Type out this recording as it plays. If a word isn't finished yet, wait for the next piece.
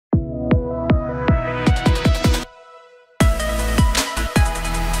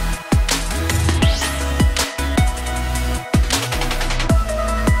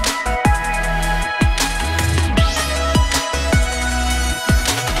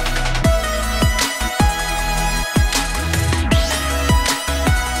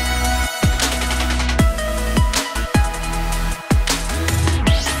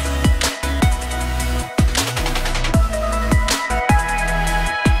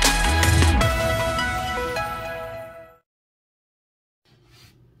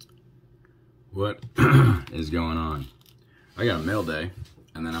What is going on? I got a mail day,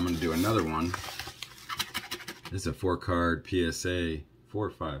 and then I'm going to do another one. This is a 4-card PSA, 4 or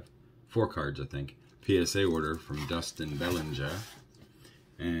 5, 4 cards I think, PSA order from Dustin Bellinger.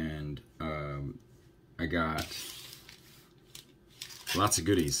 And I got lots of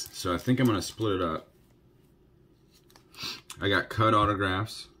goodies. So I think I'm going to split it up. I got cut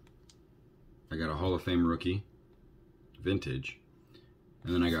autographs. I got a Hall of Fame rookie, vintage.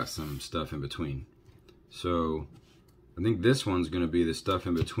 And then I got some stuff in between. So I think this one's going to be the stuff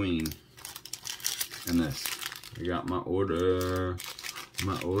in between and this. I got my order.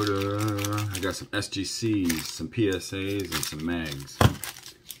 I got some SGCs, some PSAs, and some mags.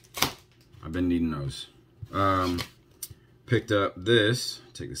 I've been needing those. Picked up this.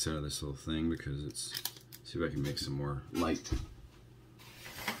 Take this out of this little thing because it's... See if I can make some more light.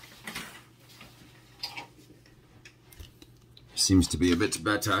 Seems to be a bit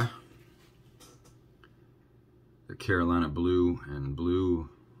better. The Carolina blue and blue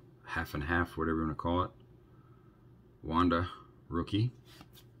half and half, whatever you want to call it. Wanda rookie.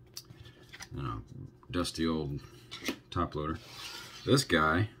 You know, dusty old top loader. This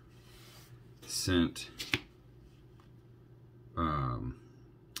guy sent.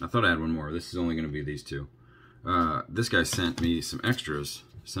 I thought I had one more. This is only going to be these two. This guy sent me some extras.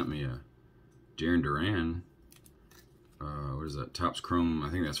 Sent me a Darren Duran. What is that? Topps Chrome.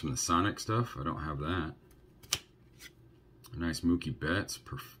 I think that's from the Sonic stuff. I don't have that. A nice Mookie Betts.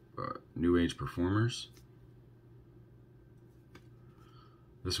 New Age Performers.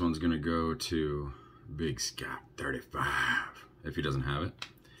 This one's going to go to Big Scott 35, if he doesn't have it.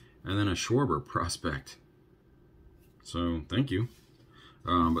 And then a Schwarber prospect. So, thank you.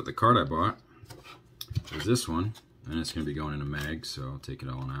 But the card I bought is this one. And it's going to be going in a mag, so I'll take it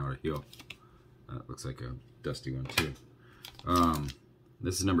all out of here. That looks like a dusty one, too.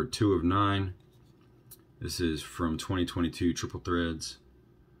 This is number 2 of 9. This is from 2022 Triple Threads.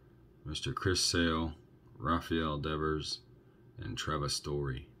 Mr. Chris Sale, Rafael Devers, and Travis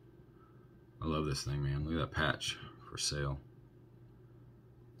Story. I love this thing, man. Look at that patch for Sale.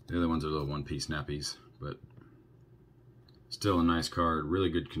 The other ones are little one-piece nappies, but still a nice card. Really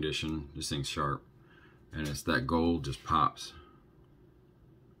good condition. This thing's sharp. And it's that gold just pops.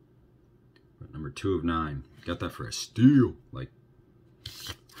 But number 2 of 9. Got that for a steal. Like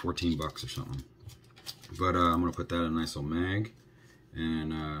 14 bucks or something. But I'm going to put that in a nice little mag.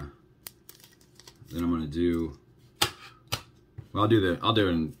 And then I'm going to do... Well, I'll do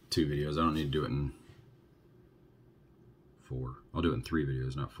it in 2 videos. I don't need to do it in 4. I'll do it in 3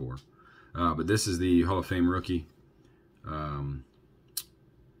 videos, not 4. But this is the Hall of Fame rookie.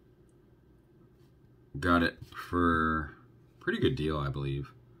 Got it for a pretty good deal, I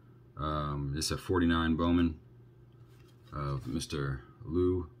believe. This is a 49 Bowman of Mr.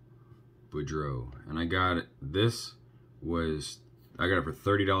 Lou Boudreau. And I got it, I got it for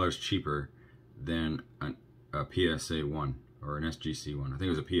 $30 cheaper than a PSA 1 or an SGC 1. I think it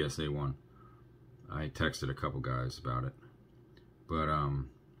was a PSA 1. I texted a couple guys about it. But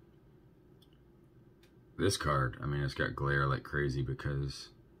this card, I mean, it's got glare like crazy because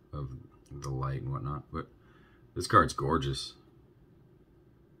of the light and whatnot. But this card's gorgeous.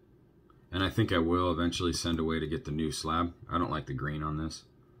 And I think I will eventually send away to get the new slab. I don't like the green on this.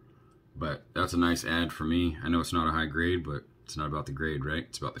 But that's a nice ad for me. I know it's not a high grade, but it's not about the grade, right?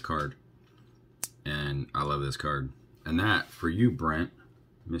 It's about the card. And I love this card. And that, for you, Brent,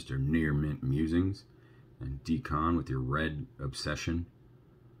 Mr. Near Mint Musings, and Decon with your red obsession.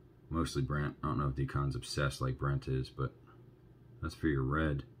 Mostly Brent. I don't know if Decon's obsessed like Brent is, but that's for your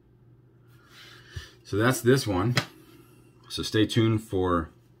red. So that's this one. So stay tuned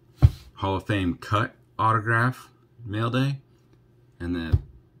for Hall of Fame cut autograph mail day and the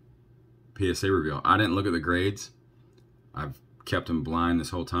PSA reveal. I didn't look at the grades. I've kept them blind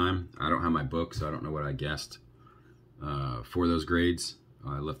this whole time. I don't have my book, so I don't know what I guessed for those grades.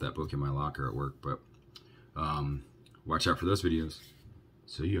 I left that book in my locker at work, but watch out for those videos.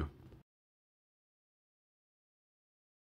 See ya.